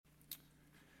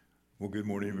Well, good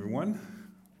morning, everyone.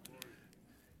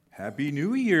 Happy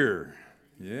New Year.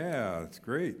 Yeah, it's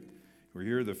great. We're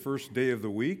here the first day of the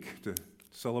week to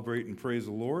celebrate and praise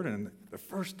the Lord, and the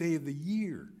first day of the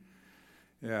year.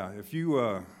 Yeah, if you,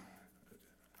 I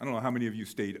don't know how many of you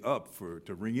stayed up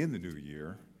to ring in the new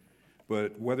year,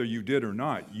 but whether you did or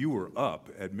not, you were up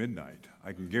at midnight.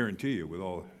 I can guarantee you, it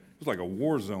was like a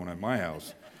war zone at my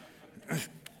house.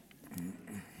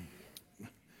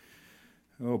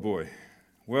 Oh, boy.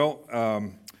 Well,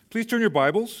 please turn your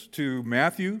Bibles to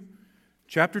Matthew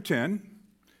chapter 10.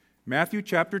 Matthew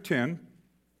chapter 10.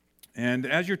 And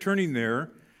as you're turning there,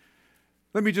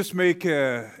 let me just make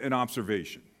an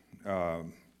observation.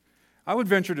 I would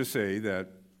venture to say that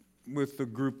with a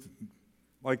group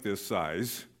like this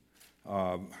size,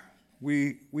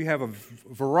 we have a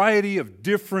variety of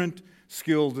different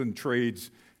skills and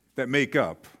trades that make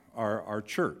up our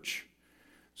church.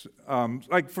 How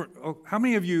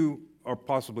many of you are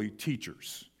possibly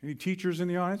teachers? Any teachers in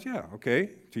the audience? Yeah, okay,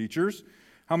 teachers.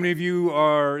 How many of you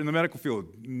are in the medical field?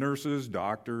 Nurses,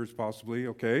 doctors, possibly,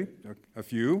 okay, a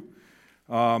few.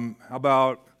 How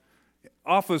about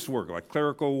office work, like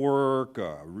clerical work,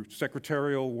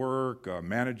 secretarial work,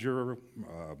 manager,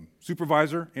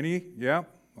 supervisor? Any? Yeah,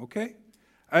 okay.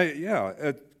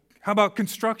 How about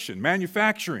construction,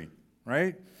 manufacturing,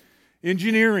 right?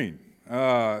 Engineering,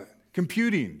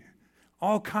 computing,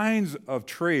 all kinds of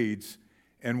trades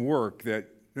and work that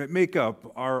make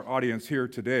up our audience here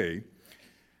today.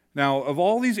 Now, of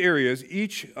all these areas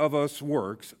each of us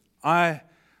works, I'm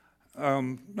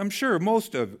sure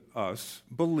most of us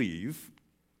believe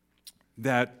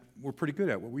that we're pretty good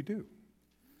at what we do.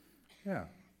 Yeah.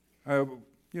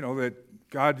 That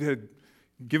God had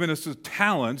given us the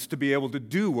talents to be able to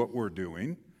do what we're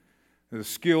doing, the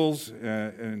skills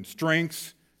and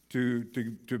strengths to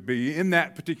be in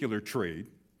that particular trade.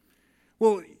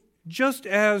 Well, just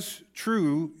as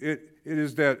true it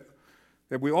is that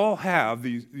we all have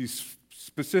these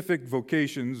specific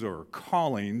vocations or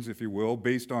callings, if you will,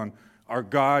 based on our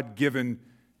God-given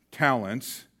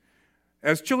talents.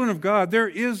 As children of God, there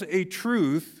is a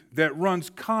truth that runs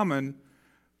common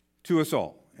to us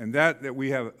all, and that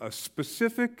we have a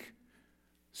specific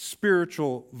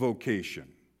spiritual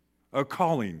vocation, a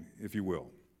calling, if you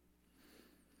will.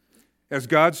 As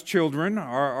God's children,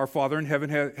 our Father in heaven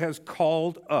has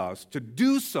called us to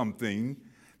do something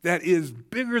that is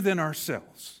bigger than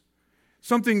ourselves,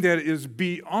 something that is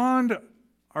beyond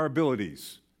our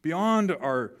abilities, beyond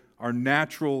our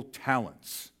natural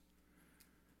talents.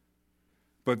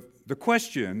 But the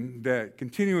question that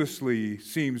continuously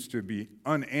seems to be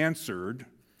unanswered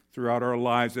throughout our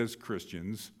lives as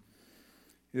Christians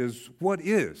is, what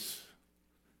is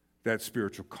that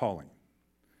spiritual calling?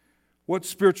 What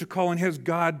spiritual calling has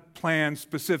God planned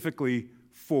specifically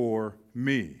for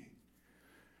me?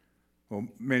 Well,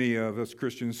 many of us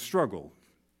Christians struggle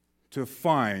to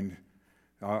find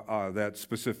that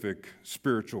specific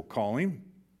spiritual calling.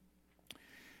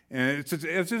 And it's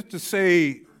as if to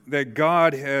say that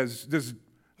God has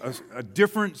a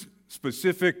different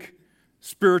specific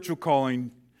spiritual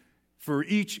calling for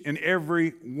each and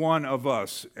every one of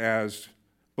us as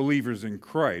believers in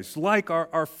Christ, like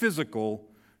our physical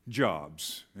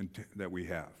jobs that we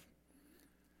have.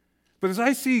 But as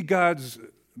I see God's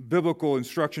biblical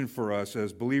instruction for us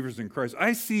as believers in Christ,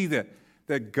 I see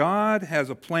that God has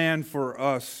a plan for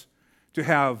us to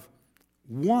have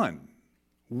one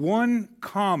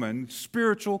common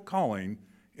spiritual calling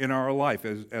in our life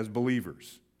as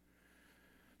believers.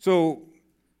 So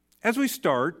as we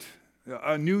start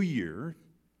a new year,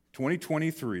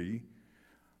 2023,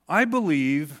 I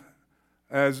believe,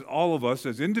 as all of us,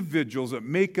 as individuals that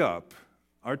make up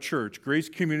our church, Grace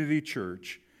Community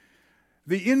Church,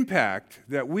 the impact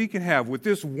that we can have with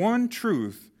this one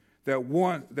truth,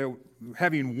 that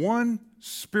having one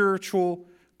spiritual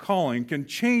calling can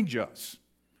change us.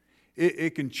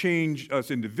 It can change us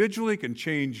individually, it can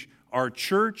change our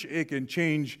church, it can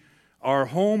change our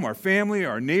home, our family,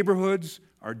 our neighborhoods,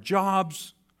 our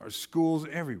jobs, our schools,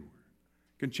 everywhere.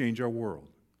 It can change our world.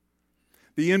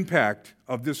 The impact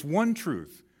of this one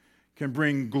truth can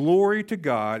bring glory to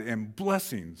God and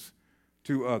blessings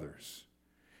to others.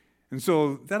 And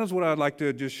so that is what I'd like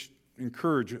to just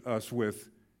encourage us with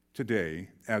today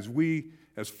as we,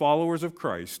 as followers of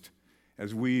Christ,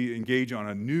 as we engage on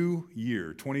a new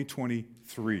year,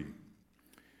 2023.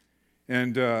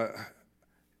 And we're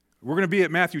going to be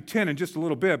at Matthew 10 in just a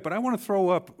little bit, but I want to throw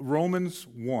up Romans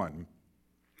 1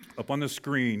 up on the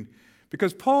screen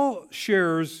because Paul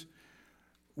shares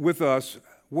with us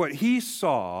what he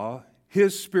saw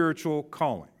his spiritual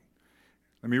calling.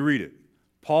 Let me read it.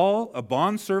 Paul, a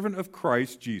bondservant of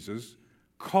Christ Jesus,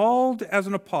 called as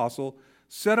an apostle,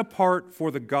 set apart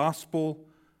for the gospel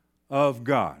of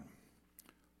God.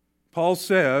 Paul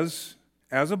says,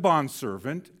 as a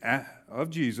bondservant of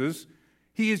Jesus,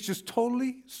 he is just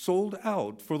totally sold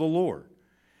out for the Lord.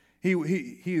 He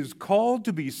is called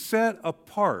to be set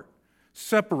apart,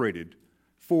 separated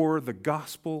for the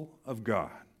gospel of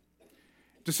God.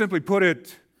 To simply put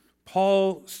it,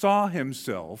 Paul saw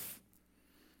himself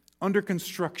under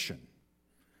construction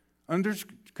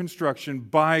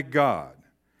by God.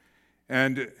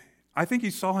 And I think he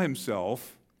saw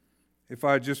himself, if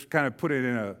I just kind of put it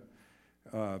in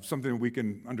something we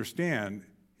can understand,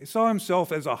 he saw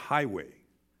himself as a highway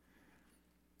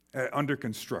under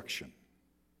construction.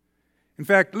 In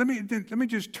fact, let me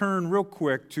just turn real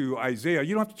quick to Isaiah.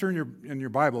 You don't have to turn in your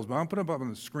Bibles, but I'll put them up on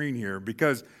the screen here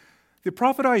because the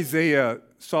prophet Isaiah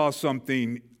saw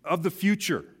something of the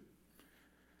future,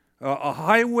 a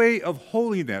highway of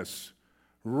holiness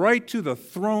right to the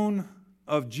throne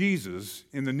of Jesus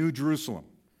in the New Jerusalem.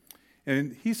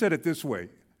 And he said it this way: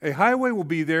 a highway will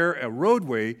be there, a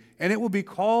roadway, and it will be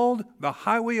called the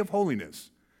highway of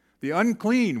holiness. The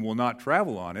unclean will not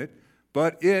travel on it,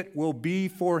 but it will be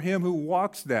for him who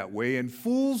walks that way, and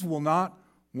fools will not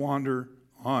wander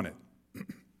on it.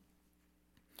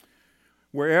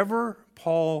 Wherever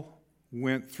Paul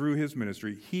went through his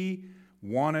ministry, he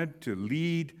wanted to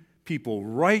lead people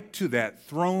right to that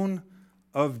throne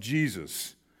of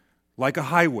Jesus, like a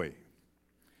highway.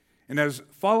 And as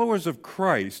followers of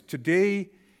Christ, today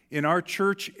in our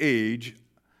church age,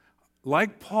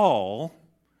 like Paul,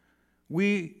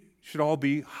 we should all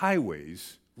be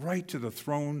highways right to the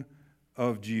throne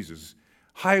of Jesus,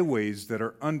 highways that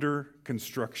are under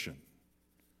construction.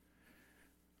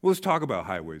 Well, let's talk about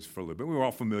highways for a little bit. We're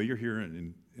all familiar here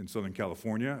in Southern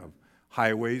California of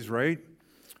highways, right?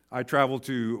 I travel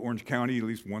to Orange County at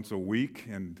least once a week,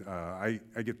 and I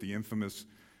get the infamous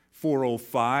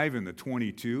 405 and the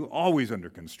 22, always under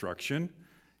construction.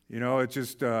 You know, it's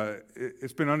just,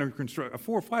 it's been under construction.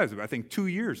 405 is, I think, 2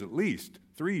 years at least,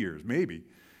 3 years maybe.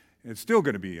 It's still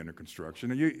going to be under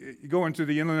construction. And you go into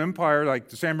the Inland Empire, like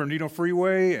the San Bernardino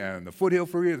Freeway and the Foothill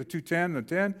Freeway, the 210 and the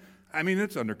 10. I mean,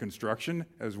 it's under construction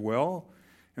as well.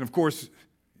 And of course,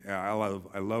 I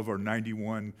love our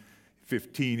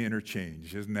 9115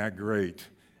 interchange. Isn't that great?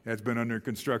 That's been under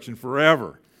construction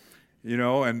forever. You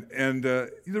know, and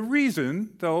the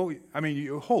reason, though, I mean,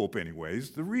 you hope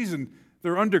anyways, the reason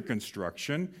they're under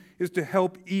construction is to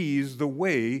help ease the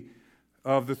way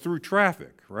of the through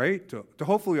traffic, right? To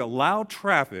hopefully allow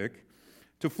traffic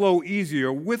to flow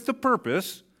easier with the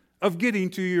purpose of getting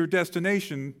to your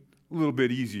destination a little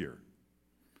bit easier.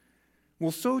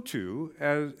 Well, so too,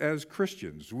 as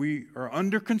Christians, we are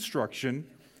under construction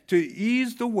to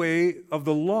ease the way of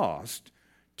the lost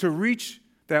to reach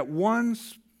that one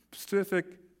specific,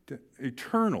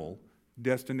 eternal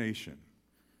destination,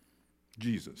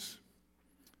 Jesus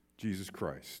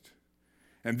Christ.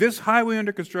 And this highway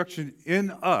under construction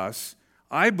in us,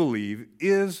 I believe,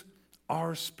 is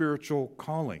our spiritual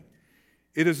calling.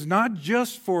 It is not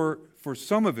just for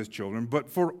some of his children, but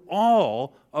for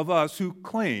all of us who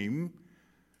claim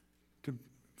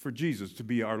for Jesus to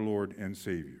be our Lord and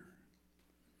Savior.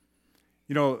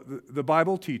 You know, the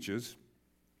Bible teaches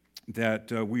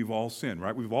that we've all sinned,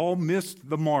 right? We've all missed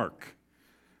the mark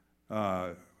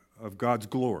of God's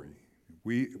glory.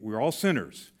 We're all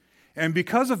sinners. And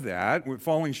because of that, we're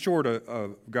falling short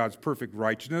of God's perfect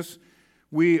righteousness.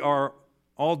 We are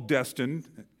all destined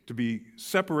to be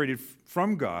separated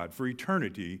from God for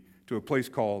eternity to a place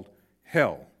called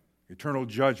hell, eternal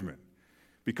judgment,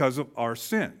 because of our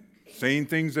sin. Saying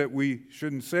things that we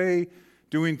shouldn't say,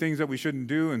 doing things that we shouldn't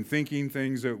do, and thinking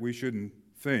things that we shouldn't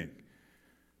think.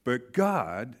 But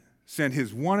God sent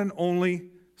his one and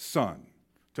only Son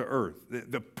to earth,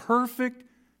 the perfect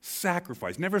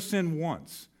sacrifice, never sinned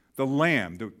once, the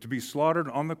Lamb to be slaughtered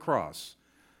on the cross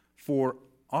for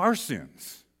our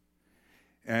sins.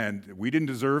 And we didn't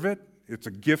deserve it. It's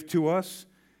a gift to us.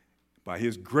 By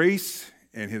his grace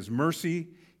and his mercy,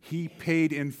 he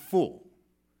paid in full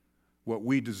what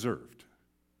we deserved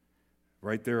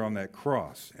right there on that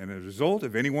cross. And as a result,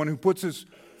 if anyone who puts his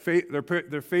faith,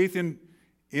 their faith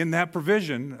in that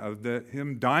provision of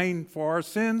him dying for our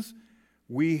sins,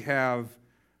 we have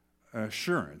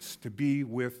assurance to be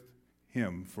with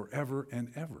him forever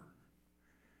and ever.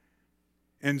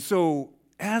 And so,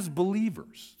 as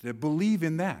believers that believe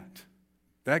in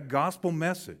that gospel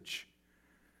message,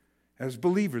 as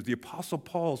believers, the Apostle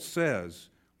Paul says,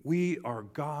 we are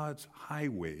God's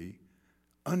highway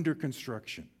under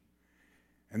construction.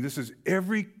 And this is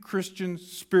every Christian's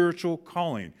spiritual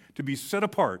calling, to be set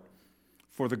apart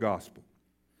for the gospel.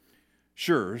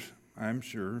 Sure, I'm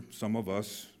sure some of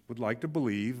us would like to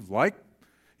believe, like,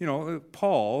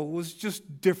 Paul was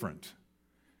just different.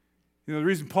 The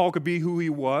reason Paul could be who he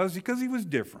was, because he was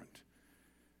different.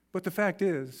 But the fact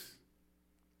is,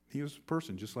 he was a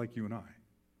person just like you and I.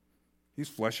 He's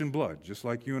flesh and blood, just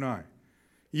like you and I.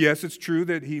 Yes, it's true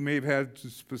that he may have had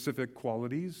specific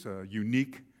qualities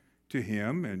unique to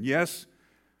him. And yes,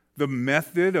 the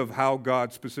method of how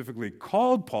God specifically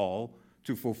called Paul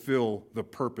to fulfill the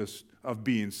purpose of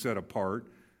being set apart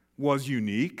was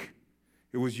unique.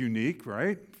 It was unique,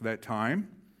 right, for that time.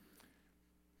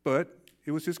 But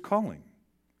it was his calling.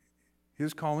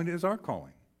 His calling is our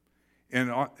calling.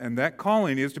 And that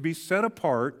calling is to be set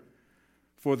apart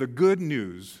for the good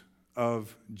news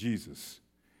of Jesus.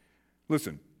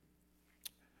 Listen,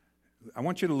 I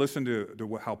want you to listen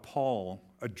to how Paul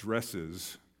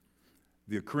addresses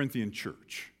the Corinthian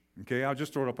church. Okay, I'll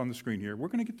just throw it up on the screen here. We're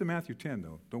going to get to Matthew 10,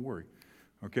 though. Don't worry.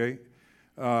 Okay?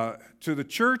 To the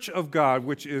church of God,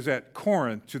 which is at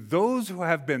Corinth, to those who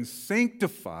have been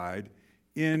sanctified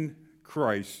in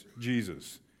Christ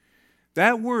Jesus.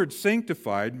 That word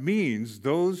sanctified means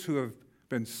those who have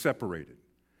been separated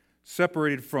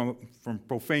from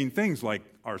profane things like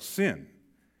our sin,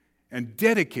 and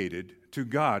dedicated to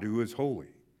God who is holy.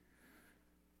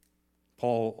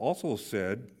 Paul also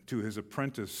said to his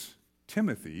apprentice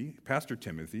Timothy, Pastor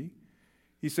Timothy,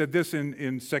 he said this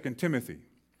in 2 Timothy,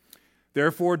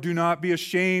 "Therefore do not be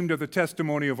ashamed of the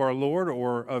testimony of our Lord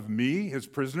or of me, his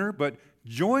prisoner, but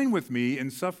join with me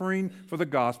in suffering for the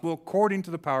gospel according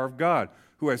to the power of God,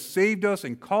 who has saved us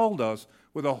and called us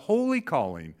with a holy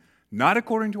calling, not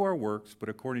according to our works, but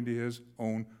according to his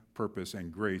own purpose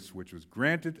and grace, which was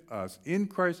granted us in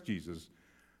Christ Jesus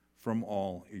from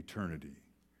all eternity."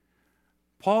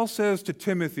 Paul says to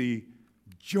Timothy,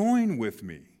 join with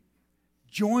me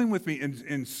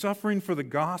in suffering for the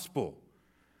gospel.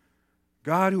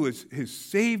 God, who has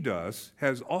saved us,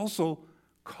 has also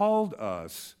called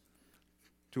us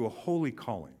to a holy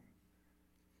calling,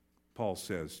 Paul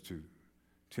says to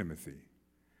Timothy.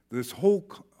 This whole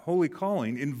holy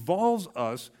calling involves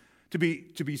us to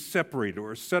be separated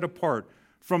or set apart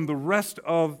from the rest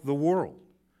of the world,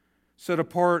 set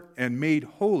apart and made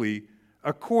holy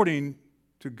according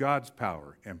to God's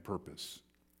power and purpose.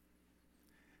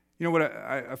 You know what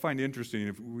I find interesting,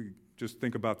 if we just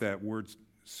think about that word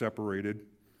separated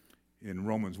in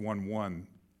Romans 1:1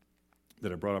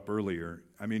 that I brought up earlier,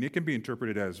 I mean, it can be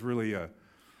interpreted as really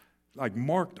like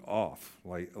marked off,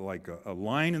 like a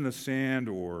line in the sand,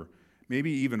 or maybe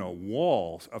even a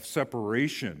wall of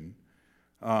separation,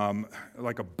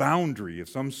 like a boundary of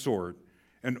some sort,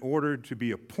 in order to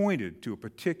be appointed to a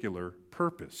particular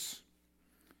purpose.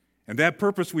 And that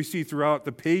purpose we see throughout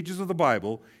the pages of the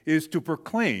Bible is to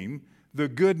proclaim the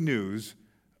good news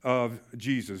of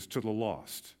Jesus to the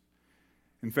lost.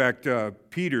 In fact,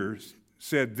 Peter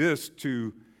said this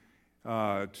to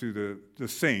the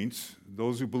saints,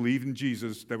 those who believe in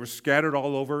Jesus, that were scattered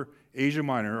all over Asia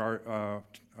Minor,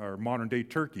 our modern-day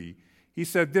Turkey. He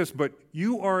said this, "But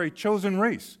you are a chosen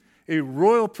race, a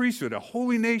royal priesthood, a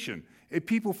holy nation, a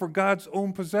people for God's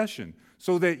own possession,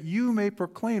 so that you may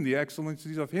proclaim the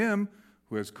excellencies of him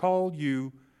who has called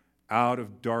you out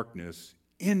of darkness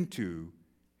into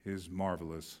his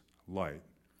marvelous light."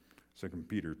 2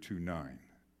 Peter 2:9.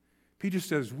 Peter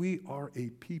says we are a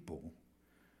people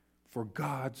for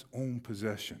God's own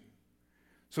possession,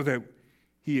 so that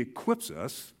he equips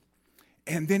us,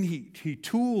 and then he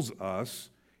tools us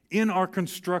in our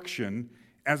construction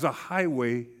as a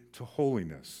highway to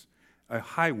holiness, a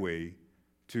highway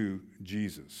to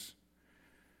Jesus.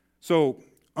 So,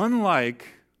 unlike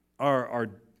our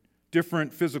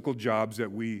different physical jobs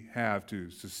that we have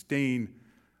to sustain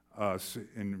us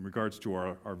in regards to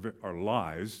our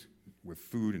lives with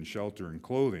food and shelter and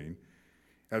clothing,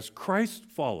 as Christ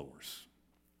followers,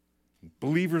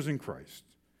 believers in Christ,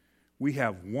 we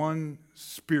have one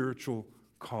spiritual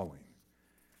calling,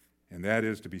 and that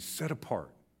is to be set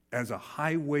apart as a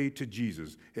highway to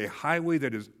Jesus, a highway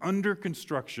that is under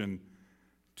construction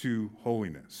to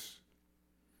holiness.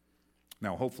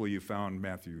 Now, hopefully you found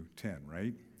Matthew 10,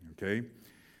 right? Okay.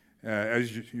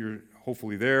 As you're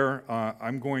hopefully there,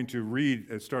 I'm going to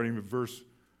read starting with verse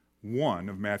 1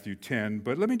 of Matthew 10,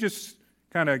 but let me just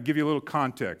kind of give you a little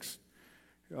context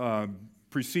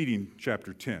preceding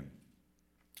chapter 10.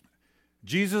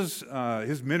 Jesus,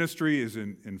 his ministry is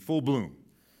in full bloom,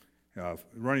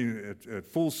 running at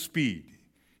full speed.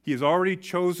 He has already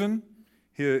chosen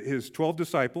his 12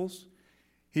 disciples.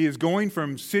 He is going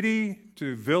from city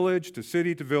to village to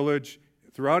city to village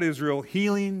throughout Israel,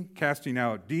 healing, casting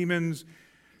out demons,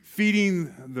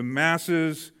 feeding the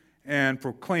masses, and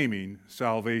proclaiming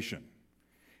salvation.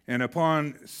 And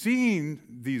upon seeing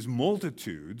these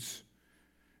multitudes,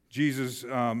 Jesus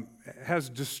has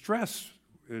distress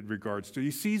in regards to,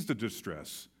 he sees the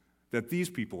distress that these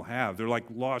people have. They're like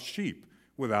lost sheep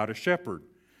without a shepherd.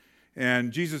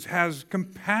 And Jesus has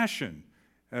compassion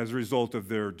as a result of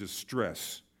their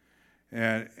distress.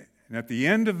 And at the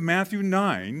end of Matthew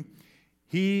 9,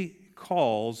 he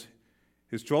calls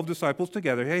his 12 disciples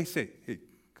together. Hey,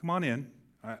 come on in.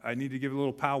 I need to give a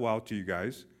little powwow to you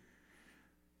guys.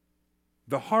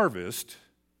 The harvest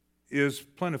is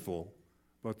plentiful,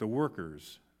 but the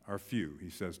workers are few, he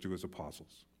says to his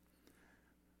apostles.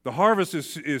 The harvest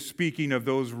is speaking of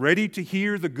those ready to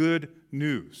hear the good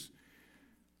news.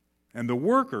 And the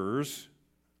workers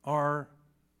are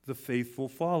the faithful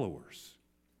followers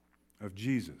of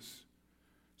Jesus.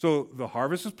 So the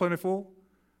harvest is plentiful,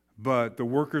 but the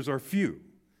workers are few.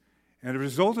 And as a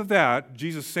result of that,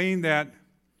 Jesus saying that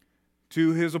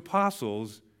to his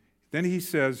apostles, then he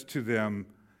says to them,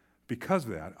 because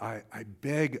of that, I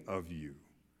beg of you,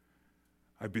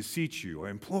 I beseech you, I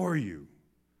implore you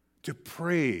to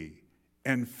pray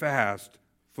and fast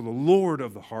for the Lord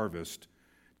of the harvest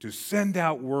to send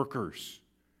out workers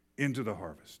into the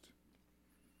harvest.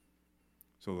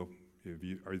 So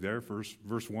are you there?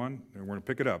 Verse 1? And we're going to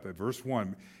pick it up at verse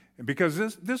 1. Because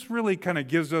this really kind of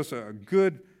gives us a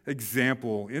good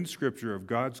example in Scripture of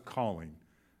God's calling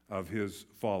of his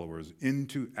followers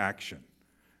into action.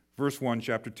 Verse 1,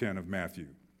 chapter 10 of Matthew.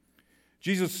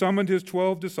 Jesus summoned his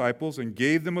 12 disciples and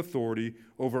gave them authority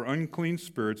over unclean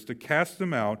spirits to cast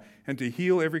them out and to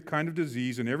heal every kind of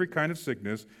disease and every kind of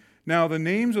sickness. Now, the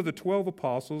names of the 12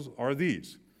 apostles are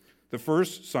these. The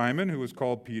first, Simon, who was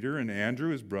called Peter, and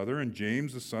Andrew, his brother, and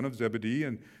James, the son of Zebedee,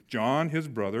 and John, his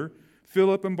brother,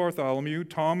 Philip and Bartholomew,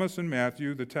 Thomas and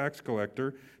Matthew, the tax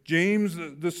collector, James,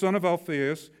 the son of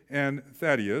Alphaeus, and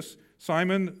Thaddeus,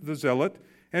 Simon the zealot,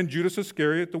 and Judas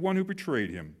Iscariot, the one who betrayed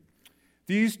him.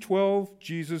 These 12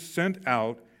 Jesus sent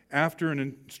out after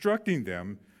instructing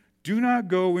them, do not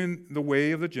go in the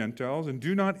way of the Gentiles, and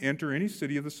do not enter any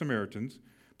city of the Samaritans,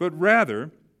 but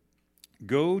rather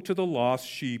go to the lost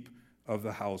sheep of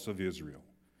the house of Israel.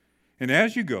 And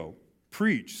as you go,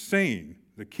 preach, saying,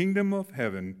 the kingdom of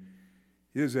heaven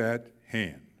is at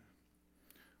hand.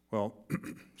 Well,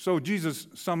 so Jesus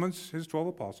summons his 12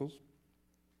 apostles,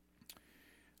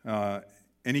 and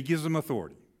he gives them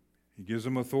authority. He gives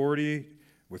them authority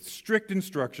with strict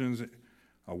instructions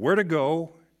where to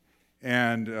go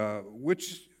and and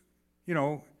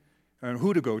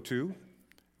who to go to,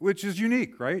 which is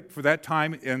unique, right, for that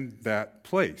time and that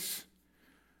place.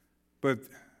 But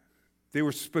they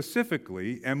were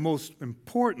specifically and most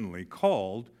importantly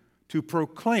called to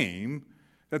proclaim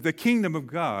that the kingdom of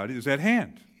God is at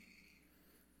hand.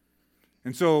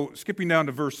 And so, skipping down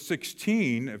to verse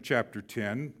 16 of chapter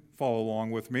 10, follow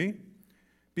along with me.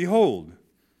 Behold,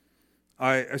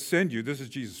 I send you, this is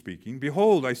Jesus speaking,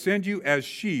 behold, I send you as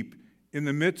sheep in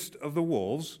the midst of the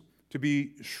wolves, to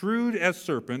be shrewd as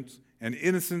serpents and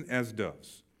innocent as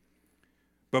doves.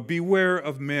 But beware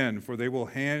of men, for they will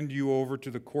hand you over to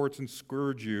the courts and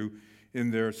scourge you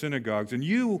in their synagogues. And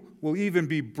you will even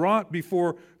be brought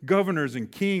before governors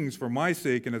and kings for my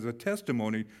sake and as a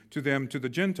testimony to them, to the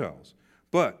Gentiles.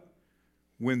 But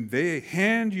when they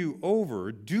hand you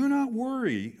over, do not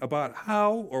worry about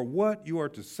how or what you are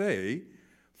to say,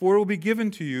 for it will be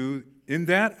given to you in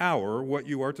that hour what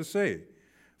you are to say.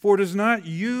 For it is not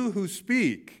you who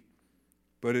speak,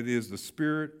 but it is the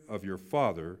Spirit of your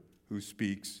Father who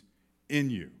speaks in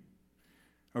you.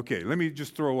 Okay, let me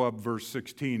just throw up verse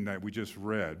 16 that we just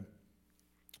read.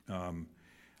 I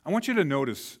want you to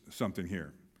notice something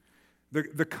here.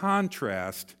 The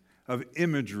contrast of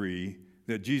imagery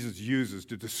that Jesus uses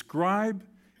to describe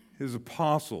his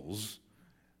apostles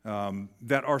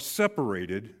that are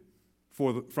separated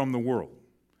from the world.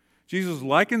 Jesus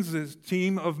likens his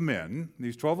team of men,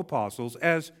 these 12 apostles,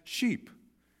 as sheep.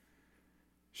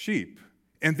 Sheep.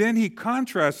 And then he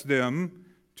contrasts them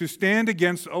to stand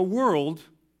against a world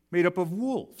made up of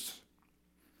wolves.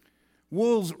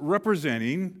 Wolves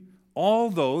representing all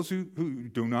those who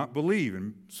do not believe,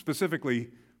 and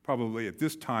specifically, probably at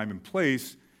this time and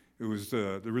place, it was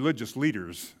the religious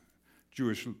leaders,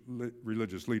 Jewish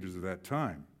religious leaders of that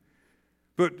time.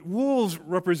 But wolves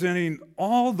representing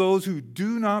all those who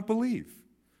do not believe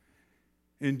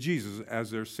in Jesus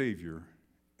as their Savior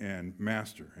and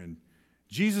Master. And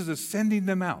Jesus is sending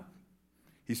them out.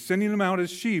 He's sending them out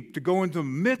as sheep to go into the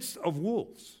midst of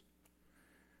wolves.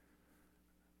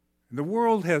 And the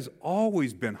world has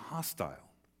always been hostile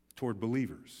toward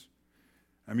believers.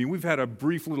 I mean, we've had a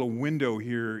brief little window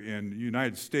here in the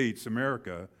United States,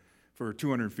 America, for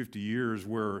 250 years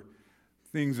where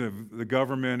things of the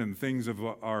government and things of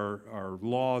our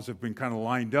laws have been kind of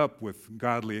lined up with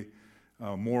godly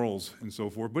morals and so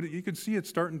forth. But you can see it's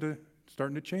starting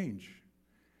to change.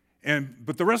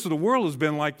 But the rest of the world has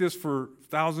been like this for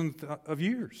thousands of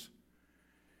years.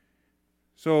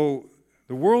 So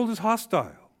the world is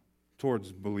hostile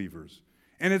towards believers.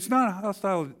 And it's not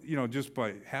hostile, just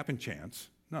by happen chance.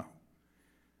 No.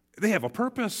 They have a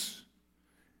purpose.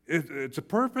 It's a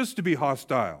purpose to be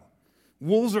hostile.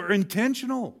 Wolves are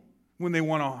intentional when they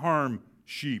want to harm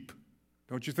sheep,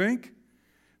 don't you think?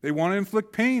 They want to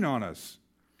inflict pain on us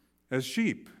as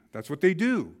sheep. That's what they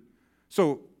do.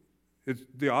 So it's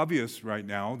the obvious right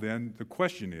now, then the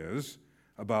question is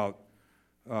about,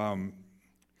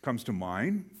 comes to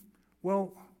mind,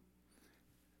 well,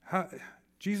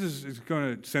 Jesus is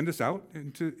going to send us out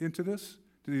into this,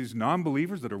 to these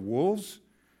non-believers that are wolves.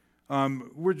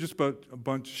 We're just but a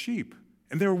bunch of sheep,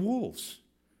 and they're wolves.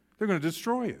 They're going to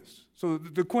destroy us. So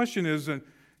the question is,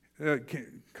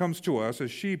 comes to us as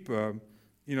sheep, how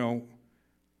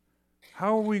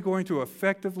are we going to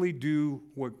effectively do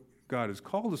what God has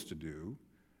called us to do,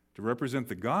 to represent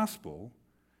the gospel,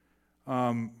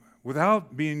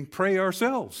 without being prey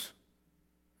ourselves?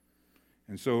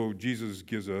 And so Jesus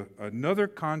gives another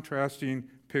contrasting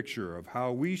picture of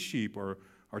how we sheep are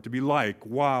to be like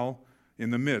while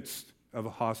in the midst of a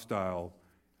hostile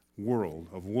world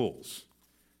of wolves.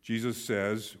 Jesus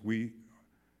says we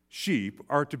sheep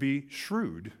are to be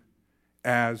shrewd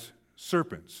as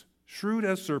serpents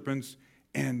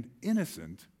and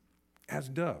innocent as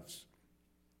doves.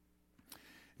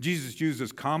 Jesus used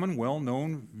this common,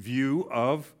 well-known view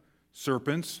of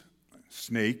serpents,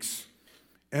 snakes,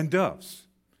 and doves.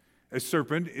 A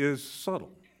serpent is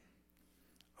subtle,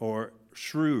 or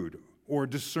shrewd, or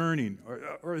discerning,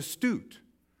 or astute.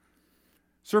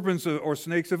 Serpents or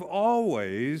snakes have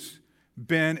always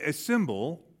been a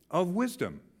symbol of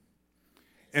wisdom.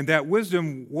 And that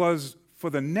wisdom was for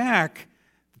the knack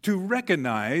to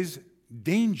recognize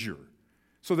danger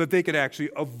so that they could actually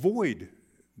avoid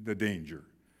the danger.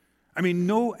 I mean,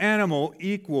 no animal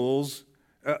equals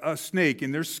a snake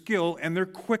in their skill and their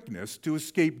quickness to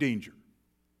escape danger.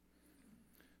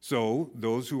 So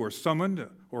those who are summoned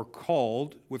or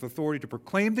called with authority to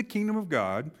proclaim the kingdom of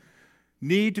God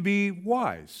need to be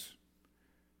wise,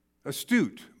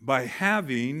 astute, by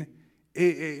having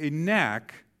a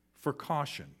knack for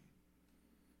caution,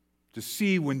 to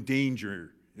see when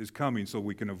danger is coming so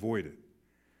we can avoid it.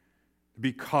 To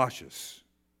be cautious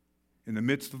in the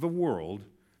midst of the world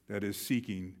that is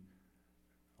seeking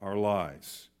our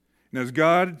lives. And as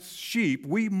God's sheep,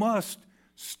 we must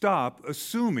stop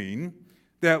assuming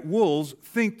that wolves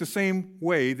think the same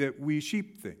way that we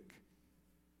sheep think.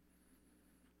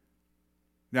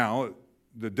 Now,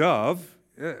 the dove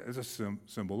is a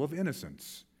symbol of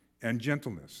innocence and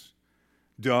gentleness.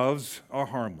 Doves are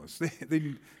harmless.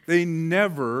 They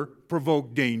never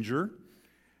provoke danger.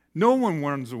 No one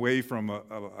runs away from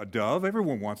a dove.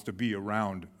 Everyone wants to be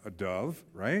around a dove,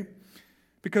 right?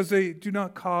 Because they do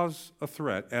not cause a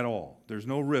threat at all. There's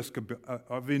no risk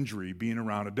of injury being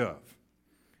around a dove.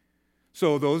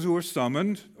 So those who are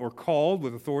summoned or called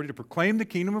with authority to proclaim the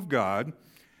kingdom of God,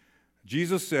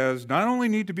 Jesus says, not only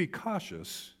need to be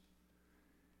cautious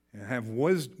and have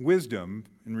wisdom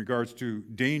in regards to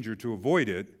danger to avoid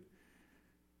it,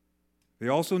 they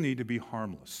also need to be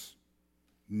harmless,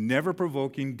 never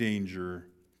provoking danger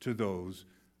to those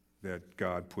that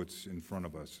God puts in front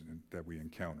of us and that we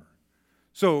encounter.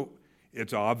 So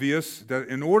it's obvious that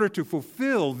in order to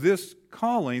fulfill this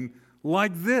calling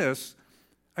like this,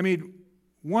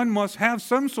 one must have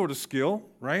some sort of skill,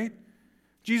 right?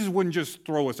 Jesus wouldn't just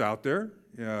throw us out there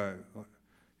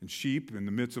in sheep in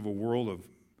the midst of a world of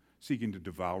seeking to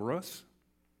devour us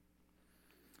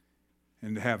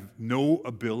and have no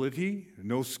ability,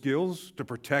 no skills to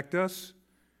protect us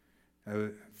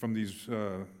from these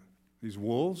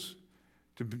wolves,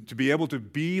 to be able to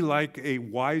be like a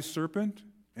wise serpent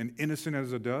and innocent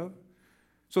as a dove.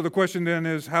 So the question then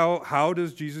is, how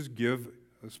does Jesus give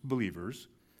us believers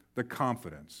the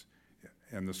confidence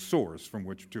and the source from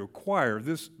which to acquire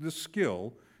this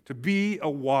skill to be a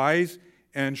wise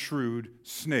and shrewd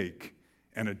snake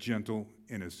and a gentle,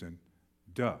 innocent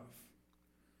dove?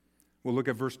 Well, look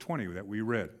at verse 20 that we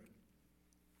read.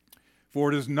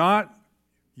 For it is not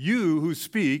you who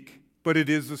speak, but it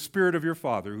is the Spirit of your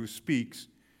Father who speaks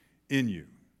in you.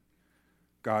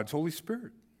 God's Holy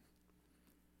Spirit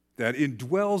that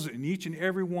indwells in each and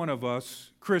every one of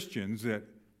us Christians that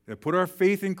put our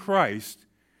faith in Christ.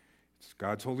 It's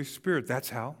God's Holy Spirit. That's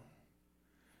how.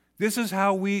 This is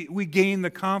how we gain the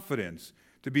confidence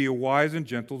to be a wise and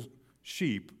gentle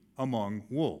sheep among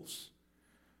wolves.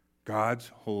 God's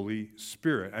Holy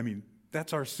Spirit. I mean,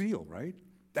 that's our seal, right?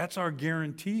 That's our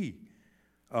guarantee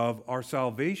of our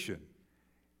salvation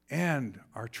and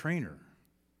our trainer.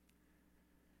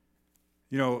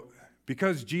 You know,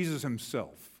 because Jesus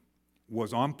himself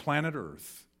was on planet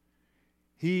Earth,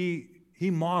 he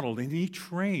modeled and he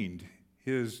trained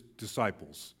his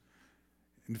disciples.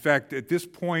 In fact, at this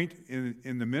point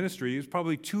in the ministry, it was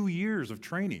probably 2 years of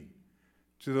training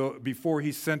before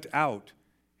he sent out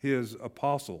his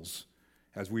apostles,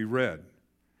 as we read.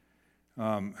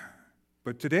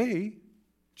 But today,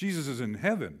 Jesus is in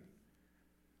heaven.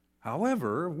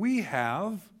 However, we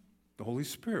have the Holy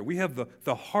Spirit. We have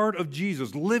the heart of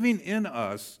Jesus living in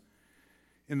us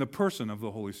in the person of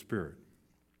the Holy Spirit.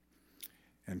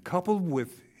 And coupled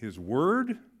with his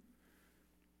word,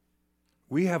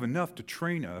 we have enough to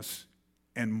train us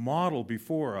and model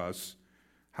before us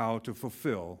how to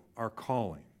fulfill our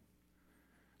calling.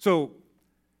 So,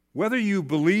 whether you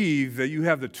believe that you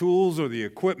have the tools or the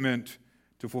equipment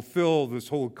to fulfill this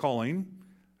whole calling,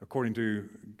 according to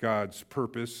God's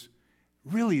purpose,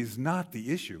 really is not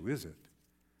the issue, is it?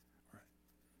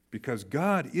 Because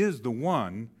God is the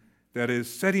one that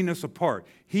is setting us apart.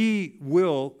 He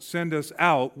will send us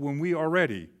out when we are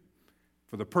ready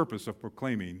for the purpose of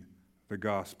proclaiming the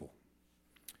gospel.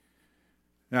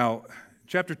 Now,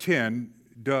 chapter 10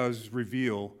 does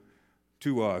reveal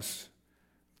to us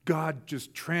God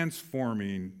just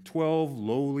transforming 12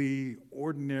 lowly,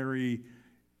 ordinary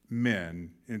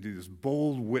men into this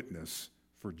bold witness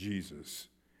for Jesus.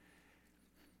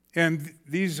 And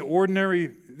these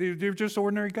they're just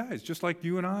ordinary guys, just like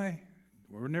you and I,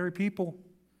 ordinary people.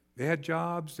 They had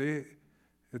jobs, that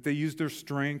they used their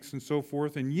strengths and so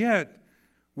forth. And yet,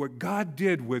 what God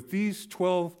did with these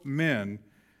 12 men,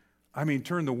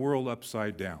 turned the world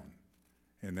upside down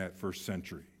in that first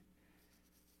century.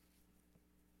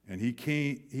 And he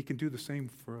can do the same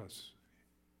for us.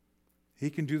 He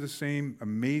can do the same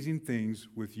amazing things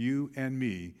with you and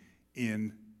me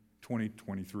in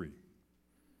 2023.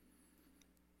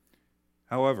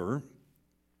 However,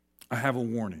 I have a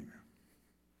warning.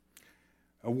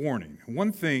 A warning.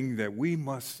 One thing that we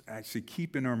must actually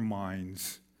keep in our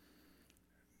minds,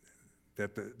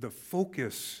 that the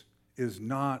focus is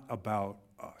not about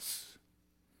us.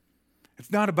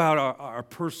 It's not about our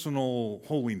personal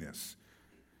holiness.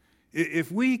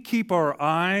 If we keep our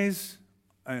eyes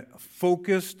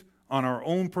focused on our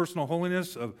own personal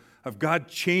holiness, of God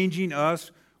changing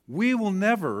us, we will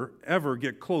never, ever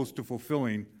get close to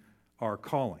fulfilling our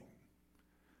calling.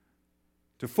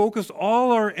 To focus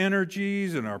all our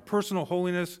energies and our personal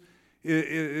holiness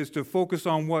is to focus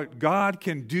on what God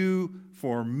can do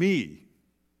for me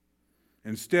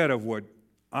instead of what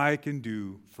I can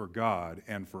do for God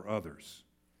and for others.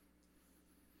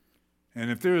 And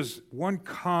if there's one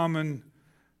common,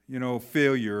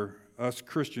 failure us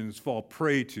Christians fall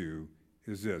prey to,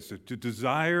 is this: to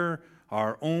desire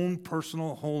our own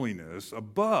personal holiness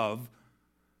above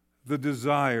the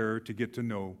desire to get to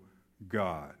know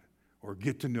God or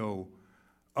get to know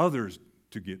others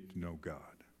to get to know God.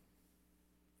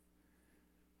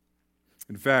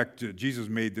 In fact, Jesus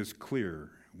made this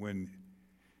clear when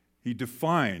he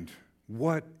defined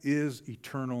what is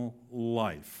eternal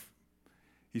life.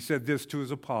 He said this to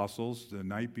his apostles the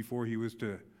night before he was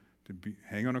to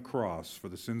hang on a cross for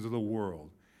the sins of the world.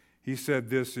 He said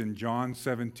this in John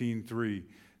 17:3.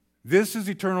 This is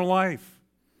eternal life,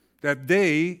 that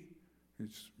they,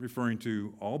 it's referring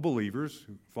to all believers,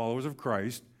 followers of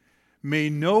Christ, may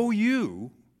know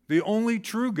you, the only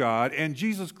true God, and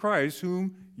Jesus Christ,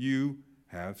 whom you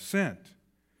have sent.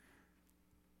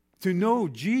 To know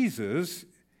Jesus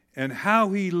and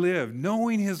how he lived,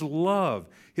 knowing his love,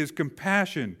 his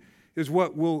compassion, is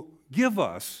what will give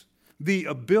us the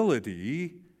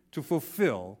ability to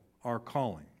fulfill our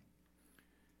calling.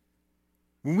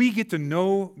 When we get to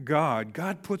know God,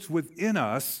 God puts within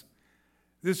us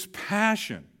this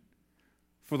passion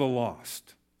for the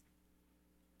lost.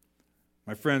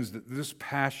 My friends, this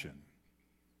passion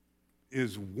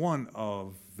is one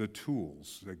of the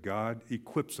tools that God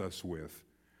equips us with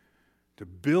to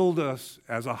build us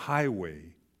as a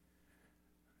highway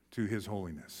to his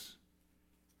holiness.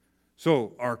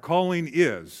 So our calling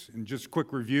is, in just a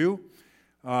quick review,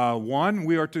 one,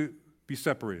 we are to be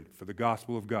separated for the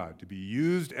gospel of God, to be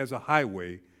used as a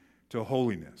highway to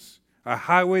holiness, a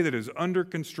highway that is under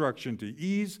construction to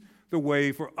ease the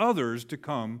way for others to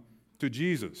come to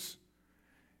Jesus.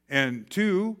 And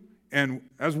two, and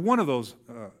as one of those,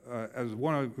 as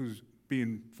one of who's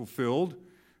being fulfilled,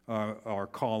 our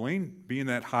calling, being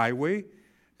that highway,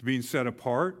 being set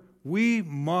apart, we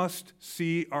must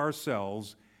see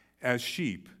ourselves as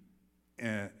sheep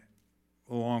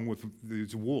along with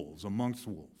these wolves, amongst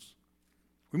wolves.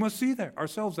 We must see that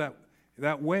ourselves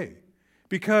that way,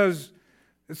 because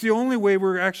it's the only way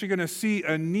we're actually going to see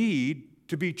a need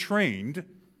to be trained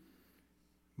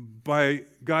by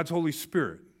God's Holy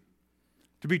Spirit,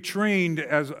 to be trained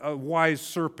as a wise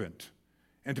serpent,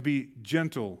 and to be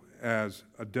gentle as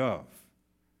a dove.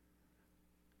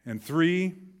 And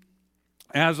 3,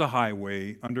 as a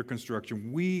highway under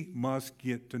construction, we must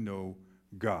get to know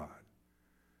God.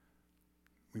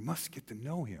 We must get to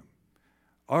know Him.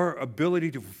 Our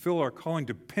ability to fulfill our calling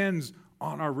depends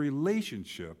on our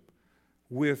relationship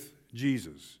with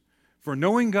Jesus. For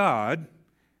knowing God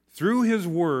through His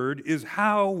Word is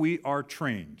how we are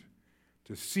trained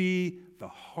to see the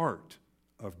heart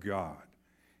of God,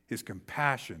 His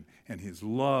compassion and His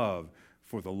love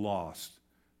for the lost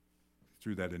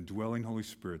through that indwelling Holy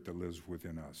Spirit that lives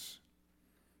within us.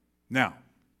 Now,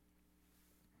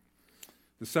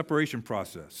 the separation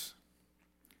process,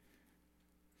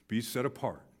 be set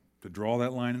apart, to draw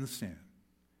that line in the sand.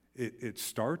 It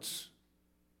starts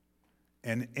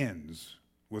and ends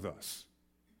with us.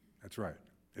 That's right.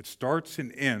 It starts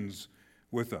and ends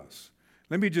with us.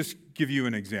 Let me just give you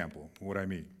an example of what I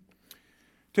mean.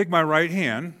 Take my right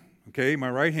hand, okay? My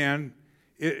right hand,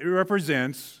 it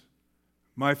represents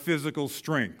my physical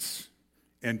strengths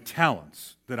and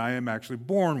talents that I am actually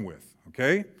born with,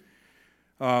 okay?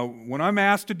 When I'm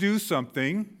asked to do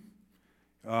something,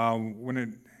 when it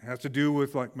has to do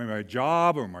with like my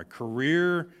job or my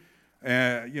career,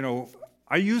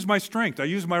 I use my strength. I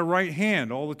use my right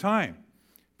hand all the time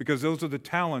because those are the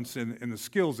talents and the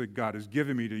skills that God has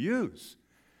given me to use.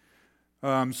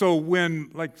 So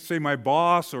when, like, say my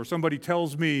boss or somebody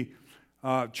tells me,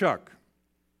 Chuck,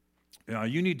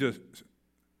 you need to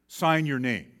sign your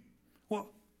name.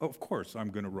 Well, of course I'm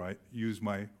going to use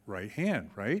my right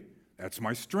hand, right? That's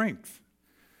my strength.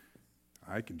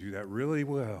 I can do that really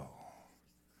well.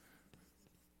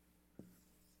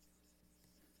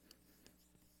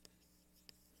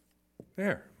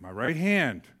 There, my right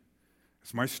hand.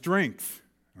 It's my strength,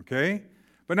 okay?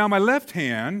 But now my left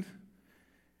hand,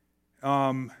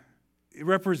 it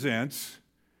represents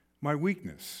my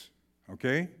weakness,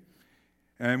 okay?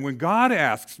 And when God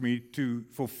asks me to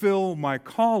fulfill my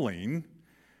calling,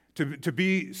 to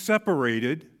be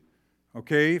separated,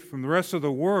 okay, from the rest of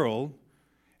the world,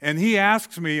 and He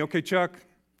asks me, okay, Chuck,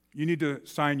 you need to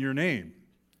sign your name.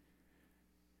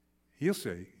 He'll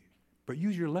say, but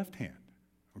use your left hand,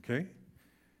 okay?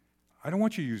 I don't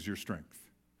want you to use your strength.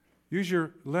 Use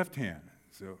your left hand.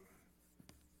 So,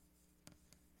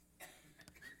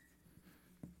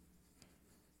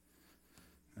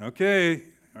 okay,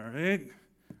 all right.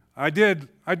 I did,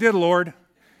 Lord.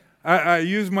 I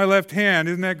used my left hand.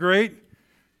 Isn't that great?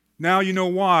 Now you know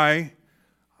why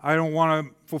I don't want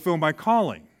to fulfill my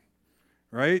calling,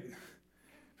 right?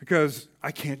 Because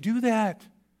I can't do that.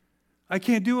 I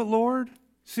can't do it, Lord.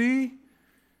 See,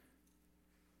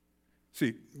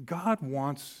 God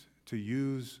wants to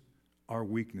use our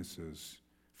weaknesses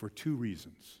for 2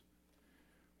 reasons.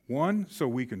 1, so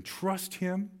we can trust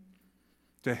Him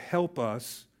to help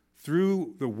us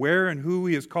through the where and who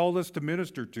He has called us to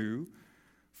minister to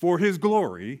for His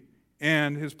glory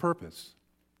and His purpose.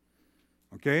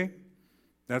 Okay?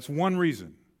 That's one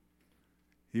reason.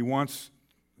 He wants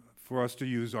for us to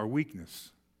use our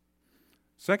weakness.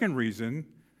 Second reason,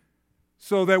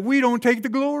 so that we don't take the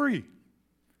glory.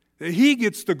 That He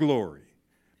gets the glory.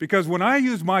 Because when I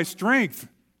use my strength,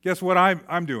 guess what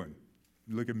I'm doing?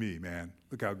 Look at me, man.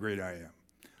 Look how great I am.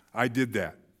 I did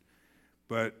that.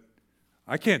 But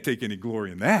I can't take any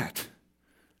glory in that.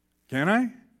 Can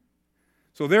I?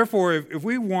 So therefore, if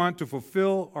we want to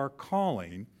fulfill our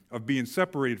calling of being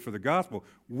separated for the gospel,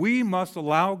 we must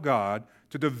allow God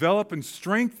to develop and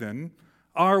strengthen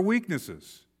our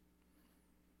weaknesses.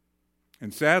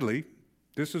 And sadly,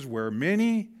 this is where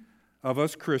many of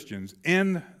us Christians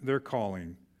end their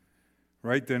calling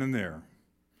right then and there.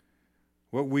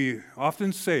 What we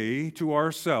often say to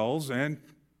ourselves and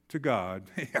to God,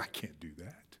 hey, I can't do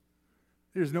that.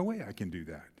 There's no way I can do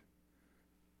that.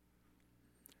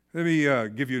 Let me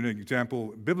give you an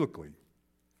example biblically.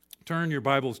 Turn your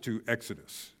Bibles to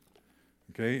Exodus.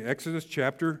 Okay, Exodus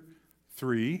chapter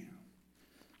 3.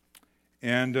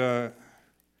 And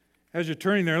as you're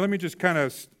turning there, let me just kind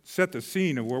of set the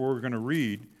scene of where we're going to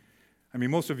read. I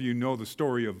mean, most of you know the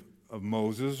story of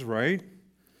Moses, right?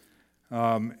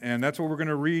 And that's what we're going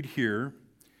to read here.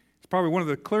 It's probably one of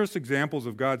the clearest examples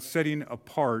of God setting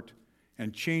apart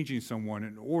and changing someone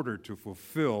in order to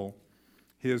fulfill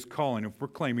His calling of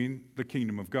proclaiming the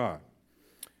kingdom of God.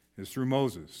 It's through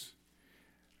Moses.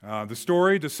 The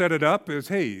story, to set it up, is,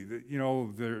 hey,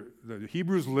 the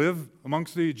Hebrews live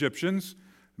amongst the Egyptians.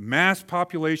 mass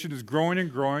population is growing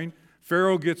and growing.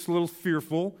 Pharaoh gets a little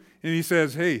fearful, and he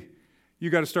says, hey, you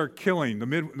got to start killing. The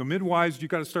midwives, you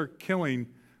got to start killing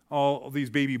all of these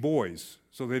baby boys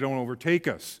so they don't overtake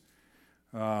us.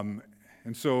 And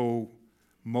so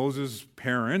Moses'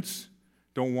 parents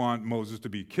don't want Moses to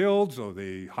be killed, so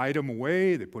they hide him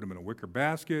away. They put him in a wicker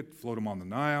basket, float him on the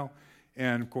Nile.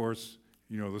 And, of course,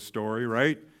 you know the story,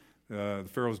 right? The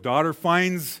Pharaoh's daughter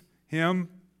finds him.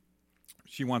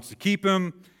 She wants to keep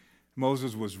him.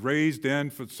 Moses was raised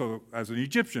then as an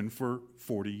Egyptian for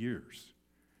 40 years,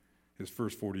 his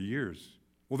first 40 years.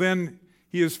 Well, then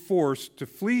he is forced to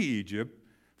flee Egypt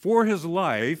for his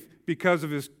life because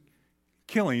of his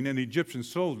killing an Egyptian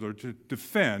soldier to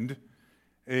defend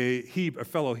a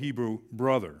fellow Hebrew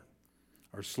brother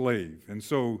or slave. And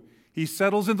so he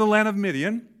settles in the land of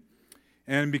Midian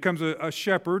and becomes a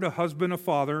shepherd, a husband, a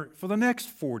father for the next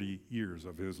 40 years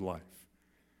of his life.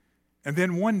 And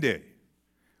then one day,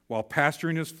 while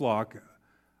pasturing his flock,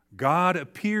 God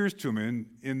appears to him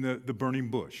in the burning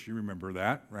bush. You remember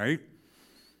that, right?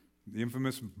 The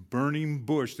infamous burning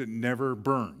bush that never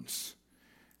burns.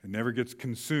 It never gets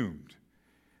consumed.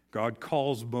 God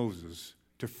calls Moses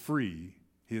to free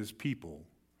his people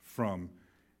from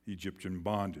Egyptian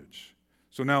bondage.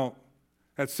 So now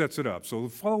that sets it up. So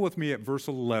follow with me at verse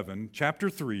 11, chapter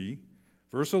 3,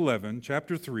 verse 11,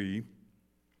 chapter 3,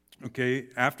 okay,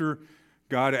 after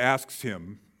God asks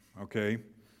him, okay,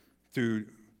 to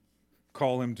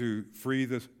call him to free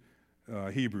the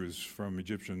Hebrews from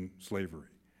Egyptian slavery.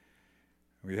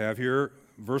 We have here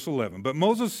verse 11. But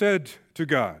Moses said to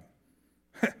God,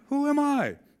 who am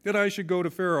I that I should go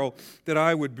to Pharaoh, that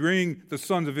I would bring the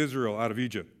sons of Israel out of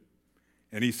Egypt?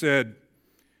 And he said,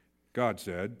 God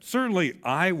said, certainly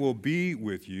I will be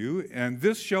with you, and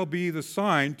this shall be the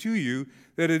sign to you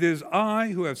that it is I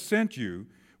who have sent you.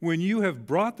 When you have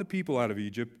brought the people out of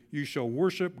Egypt, you shall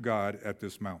worship God at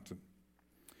this mountain.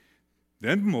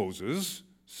 Then Moses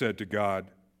said to God,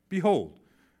 behold,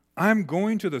 I am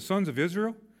going to the sons of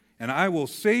Israel, and I will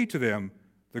say to them,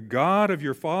 the God of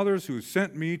your fathers who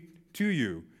sent me to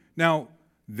you. Now,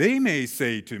 they may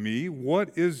say to me,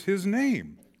 what is his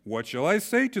name? What shall I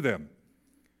say to them?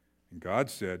 And God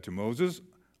said to Moses,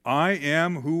 I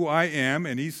am who I am.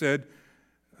 And he said,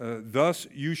 thus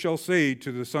you shall say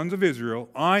to the sons of Israel,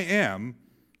 I am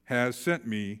has sent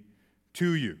me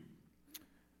to you.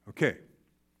 Okay,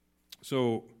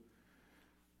 so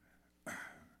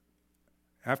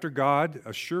after God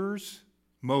assures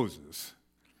Moses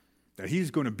that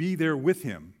he's going to be there with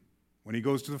him when he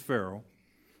goes to the Pharaoh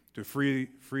to free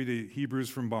the Hebrews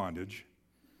from bondage,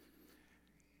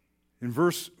 in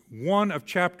verse 1 of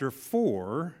chapter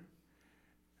 4,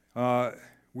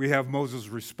 we have Moses'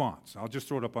 response. I'll just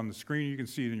throw it up on the screen. You can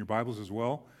see it in your Bibles as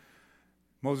well.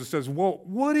 Moses says, well,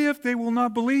 what if they will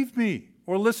not believe me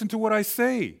or listen to what I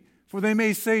say? For they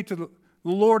may say to the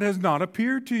Lord has not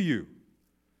appeared to you.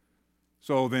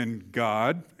 So then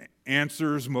God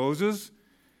answers Moses,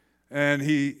 and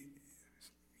he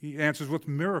answers with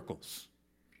miracles.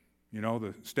 You know,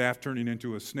 the staff turning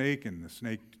into a snake, and the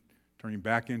snake turning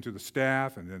back into the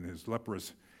staff, and then his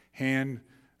leprous hand,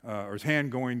 or his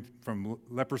hand going from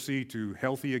leprosy to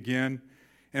healthy again.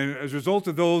 And as a result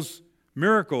of those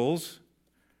miracles,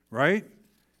 right,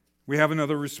 we have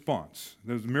another response.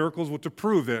 Those miracles were to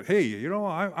prove that, hey, you know,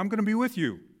 I'm going to be with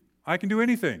you. I can do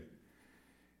anything.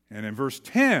 And in verse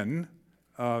 10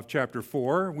 of chapter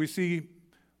 4, we see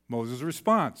Moses'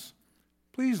 response.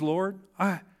 Please, Lord,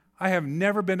 I have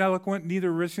never been eloquent,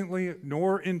 neither recently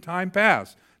nor in time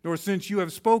past, nor since you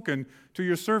have spoken to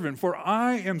your servant, for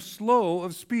I am slow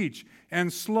of speech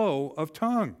and slow of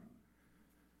tongue.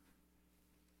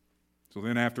 So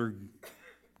then after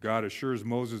God assures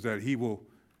Moses that he will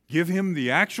give him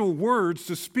the actual words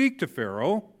to speak to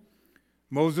Pharaoh,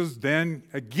 Moses then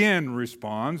again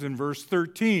responds in verse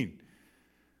 13.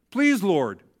 Please,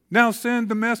 Lord, now send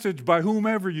the message by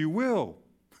whomever you will.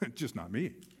 Just not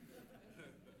me.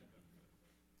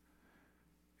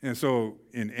 And so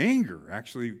in anger,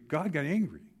 actually, God got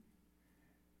angry.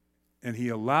 And he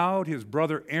allowed his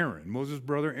brother Aaron, Moses'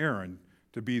 brother Aaron,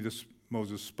 to be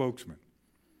Moses' spokesman.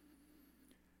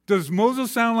 Does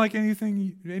Moses sound like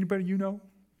anybody you know?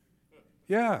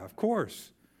 Yeah, of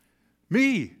course.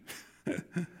 Me.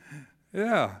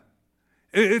 Yeah.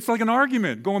 It's like an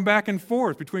argument going back and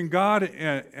forth between God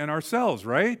and ourselves,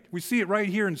 right? We see it right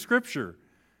here in Scripture.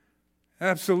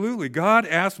 Absolutely. God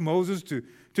asked Moses to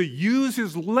use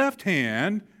his left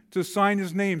hand to sign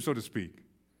his name, so to speak.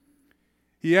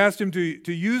 He asked him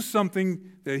to use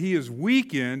something that he is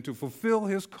weak in to fulfill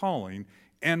his calling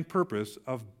and purpose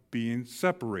of being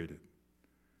separated,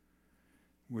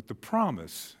 with the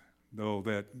promise though,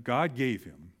 that God gave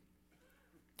him,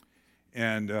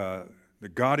 and the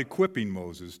God equipping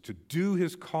Moses to do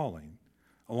his calling,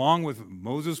 along with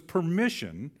Moses'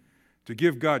 permission to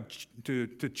give God to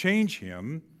change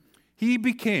him, he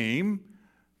became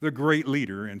the great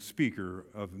leader and speaker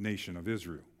of the nation of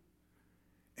Israel.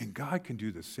 And God can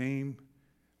do the same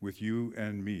with you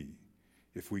and me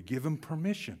if we give him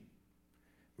permission.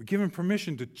 We give him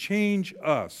permission to change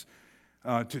us,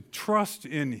 to trust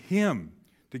in him,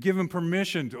 to give him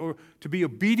permission to be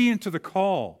obedient to the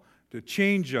call to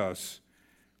change us.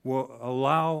 Will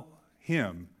allow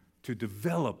him to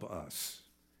develop us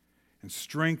and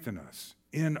strengthen us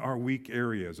in our weak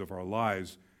areas of our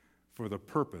lives for the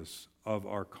purpose of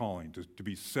our calling, to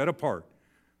be set apart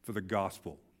for the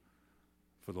gospel,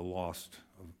 for the lost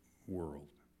world.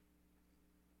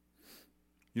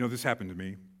 You know, this happened to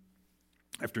me.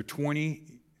 After a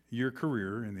 20-year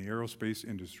career in the aerospace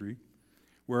industry,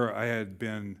 where I had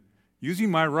been using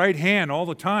my right hand all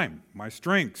the time, my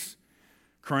strengths,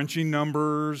 crunching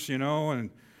numbers,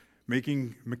 and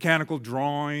making mechanical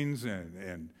drawings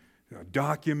and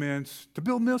documents to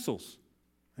build missiles.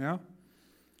 And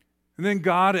then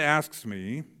God asks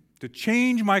me to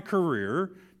change my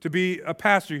career to be a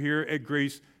pastor here at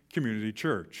Grace Community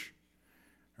Church.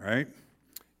 All right?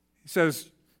 He says,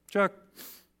 Chuck,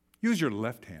 use your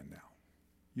left hand now.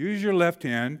 Use your left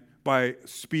hand by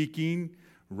speaking,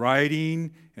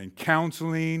 writing, and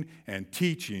counseling and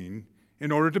teaching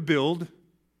in order to build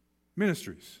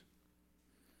ministries.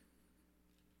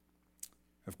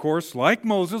 Of course, like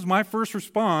Moses, my first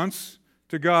response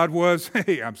to God was,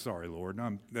 hey, I'm sorry, Lord,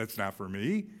 that's not for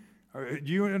me.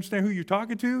 Do you understand who you're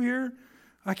talking to here?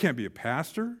 I can't be a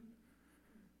pastor.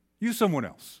 Use someone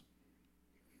else.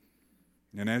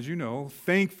 And as you know,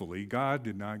 thankfully, God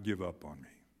did not give up on me.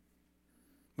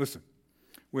 Listen,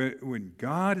 when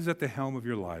God is at the helm of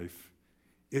your life,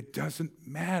 it doesn't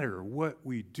matter what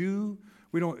we do.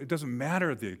 It doesn't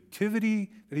matter the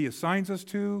activity that he assigns us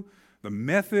to, the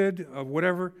method of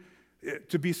whatever,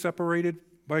 to be separated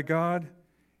by God.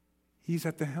 He's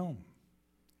at the helm,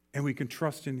 and we can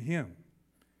trust in him.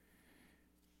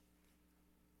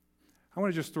 I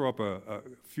want to just throw up a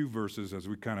few verses as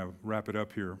we kind of wrap it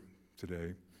up here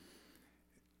today.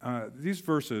 These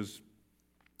verses,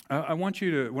 I want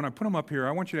you to, when I put them up here,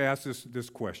 I want you to ask this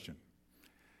question.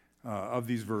 Of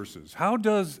these verses. How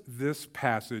does this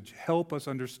passage help us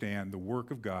understand the work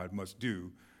of God must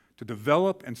do to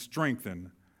develop and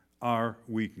strengthen our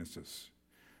weaknesses?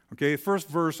 Okay, the first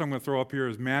verse I'm going to throw up here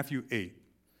is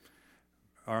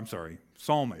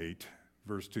Psalm 8,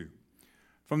 verse 2.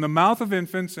 From the mouth of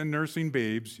infants and nursing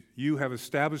babes, you have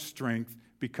established strength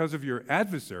because of your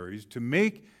adversaries to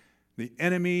make the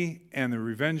enemy and the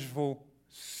revengeful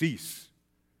cease.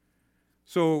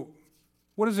 So,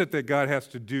 what is it that God has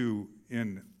to do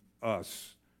in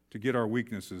us to get our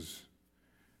weaknesses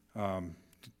to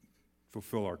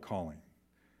fulfill our calling?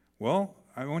 Well,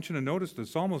 I want you to notice the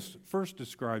psalmist first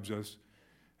describes us,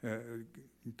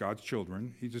 God's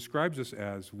children, he describes us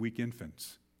as weak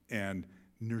infants and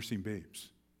nursing babes.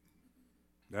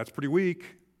 That's pretty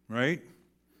weak, right?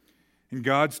 And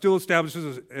God still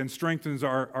establishes and strengthens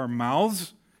our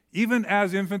mouths, even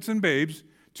as infants and babes,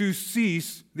 to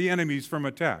cease the enemies from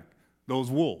attack.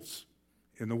 Those wolves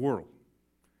in the world.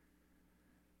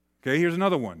 Okay, here's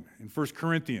another one in 1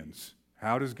 Corinthians.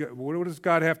 What does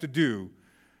God have to do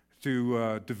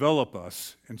to develop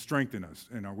us and strengthen us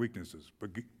in our weaknesses?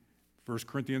 But 1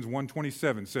 Corinthians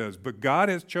 1:27 says, but God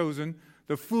has chosen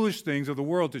the foolish things of the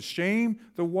world to shame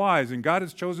the wise, and God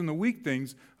has chosen the weak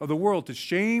things of the world to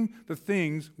shame the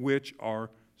things which are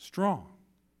strong.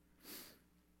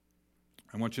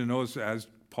 I want you to notice as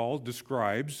Paul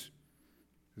describes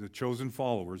the chosen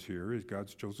followers here,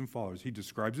 God's chosen followers, he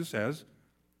describes us as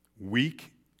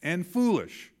weak and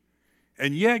foolish.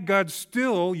 And yet God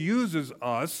still uses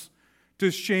us to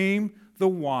shame the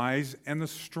wise and the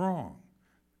strong.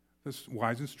 The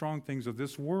wise and strong things of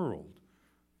this world.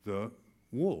 The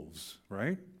wolves,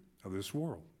 right, of this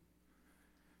world.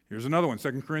 Here's another one,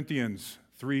 2 Corinthians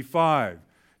 3:5.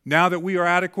 Now that we are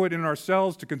adequate in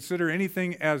ourselves to consider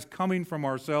anything as coming from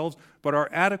ourselves, but our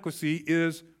adequacy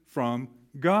is from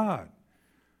God.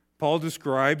 Paul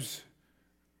describes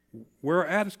where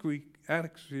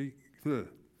adequacies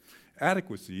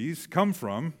come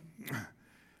from.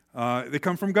 They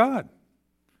come from God.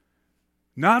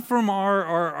 Not from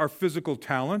our physical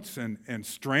talents and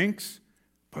strengths,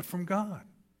 but from God.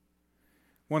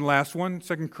 One last one,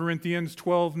 2 Corinthians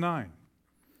 12:9.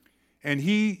 And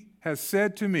he has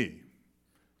said to me,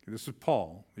 this is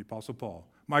Paul, the Apostle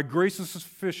Paul, my grace is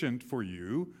sufficient for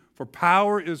you, for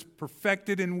power is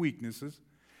perfected in weaknesses.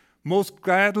 Most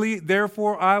gladly,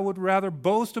 therefore, I would rather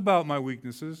boast about my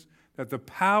weaknesses, that the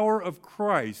power of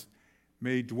Christ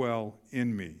may dwell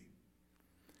in me.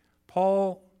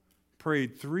 Paul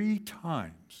prayed 3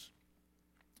 times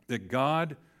that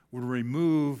God would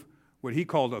remove what he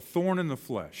called a thorn in the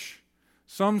flesh,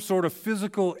 some sort of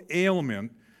physical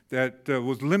ailment that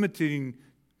was limiting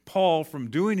Paul from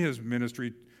doing his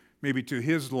ministry maybe to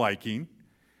his liking.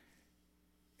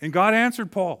 And God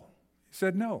answered Paul. He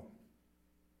said, no.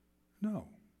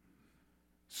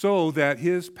 So that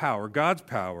his power, God's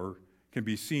power, can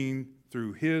be seen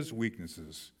through his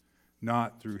weaknesses,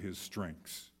 not through his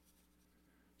strengths.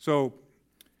 So,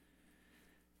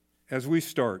 as we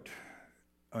start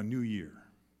a new year,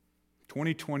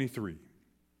 2023,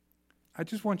 I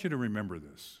just want you to remember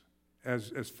this.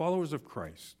 As followers of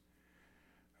Christ,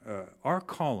 our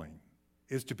calling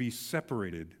is to be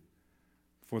separated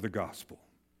for the gospel.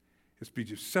 It's to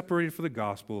be separated for the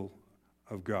gospel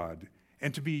of God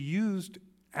and to be used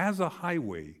as a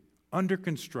highway under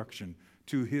construction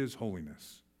to his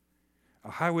holiness.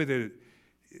 A highway that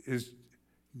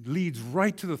leads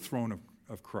right to the throne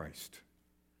of Christ.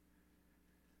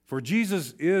 For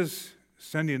Jesus is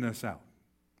sending us out.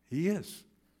 He is.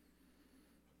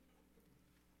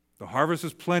 The harvest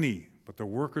is plenty, but the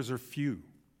workers are few.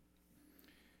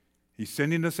 He's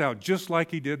sending us out just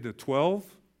like he did the 12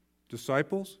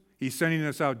 disciples. He's sending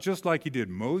us out just like he did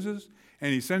Moses,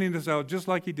 and he's sending us out just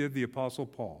like he did the Apostle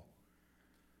Paul.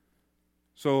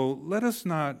 So let us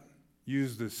not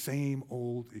use the same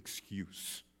old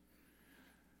excuse.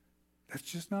 That's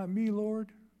just not me,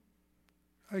 Lord.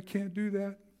 I can't do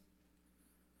that.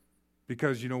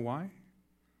 Because you know why?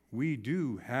 We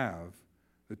do have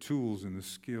the tools and the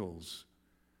skills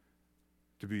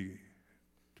to be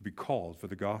called for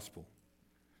the gospel.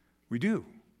 We do.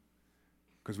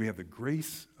 Because we have the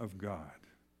grace of God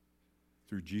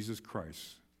through Jesus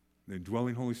Christ, the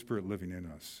indwelling Holy Spirit living in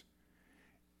us.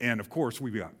 And of course,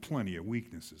 we've got plenty of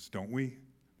weaknesses, don't we?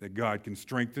 That God can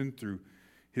strengthen through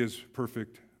his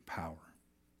perfect power.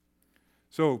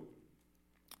 So,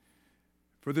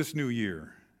 for this new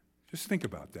year, just think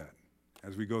about that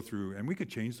as we go through, and we could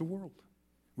change the world.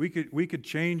 We could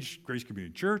change Grace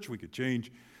Community Church. We could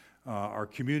change our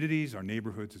communities, our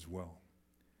neighborhoods as well.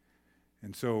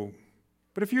 And so,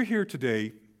 but if you're here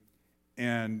today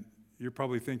and you're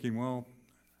probably thinking, well,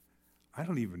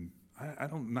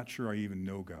 I'm not sure I even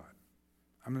know God.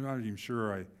 I'm not even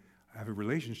sure I have a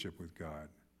relationship with God.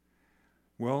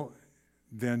 Well,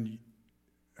 then,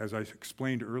 as I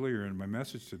explained earlier in my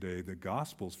message today, the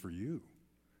gospel's for you.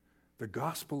 The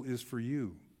gospel is for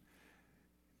you.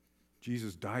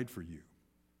 Jesus died for you,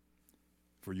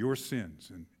 for your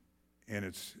sins, and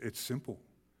it's simple.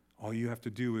 All you have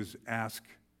to do is ask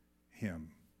him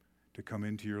to come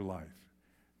into your life.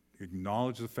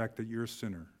 Acknowledge the fact that you're a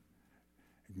sinner.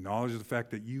 Acknowledge the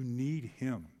fact that you need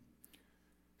him,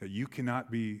 that you cannot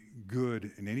be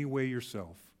good in any way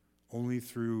yourself, only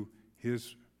through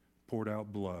his poured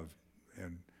out blood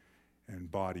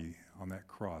and body on that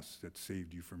cross that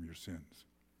saved you from your sins.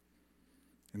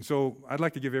 And so I'd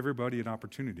like to give everybody an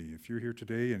opportunity. If you're here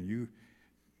today and you're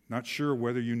not sure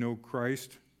whether you know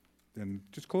Christ, then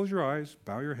just close your eyes,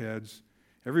 bow your heads,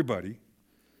 everybody.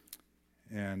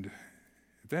 And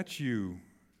if that's you,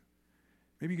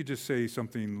 maybe you could just say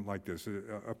something like this,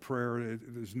 a prayer.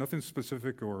 There's nothing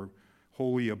specific or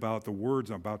holy about the words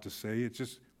I'm about to say. It's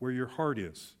just where your heart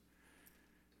is.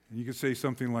 And you could say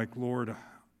something like, Lord,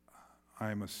 I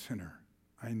am a sinner.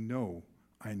 I know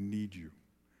I need you.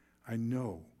 I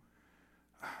know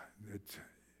that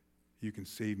you can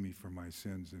save me from my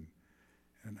sins,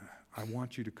 and I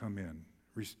want you to come in.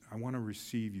 I want to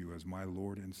receive you as my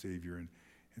Lord and Savior and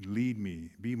lead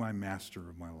me, be my master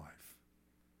of my life.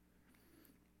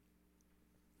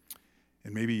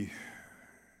 And maybe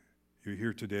you're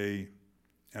here today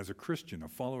as a Christian, a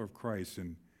follower of Christ,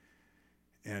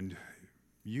 and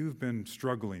you've been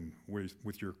struggling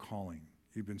with your calling.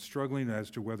 You've been struggling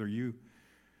as to whether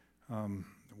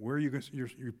where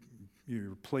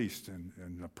you're placed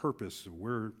and the purpose of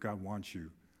where God wants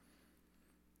you.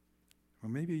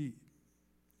 Well, maybe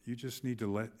you just need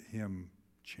to let him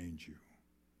change you.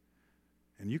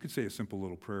 And you could say a simple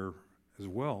little prayer as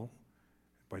well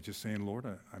by just saying, Lord,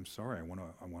 I'm sorry. I want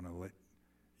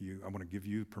to give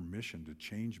you permission to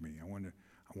change me. I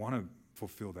want to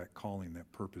fulfill that calling,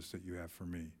 that purpose that you have for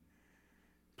me.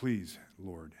 Please,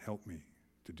 Lord, help me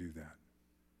to do that.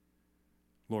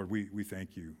 Lord, we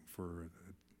thank you for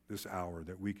this hour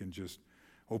that we can just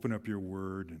open up your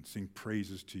word and sing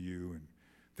praises to you, and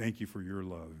thank you for your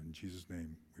love. In Jesus'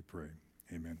 name we pray.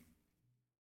 Amen.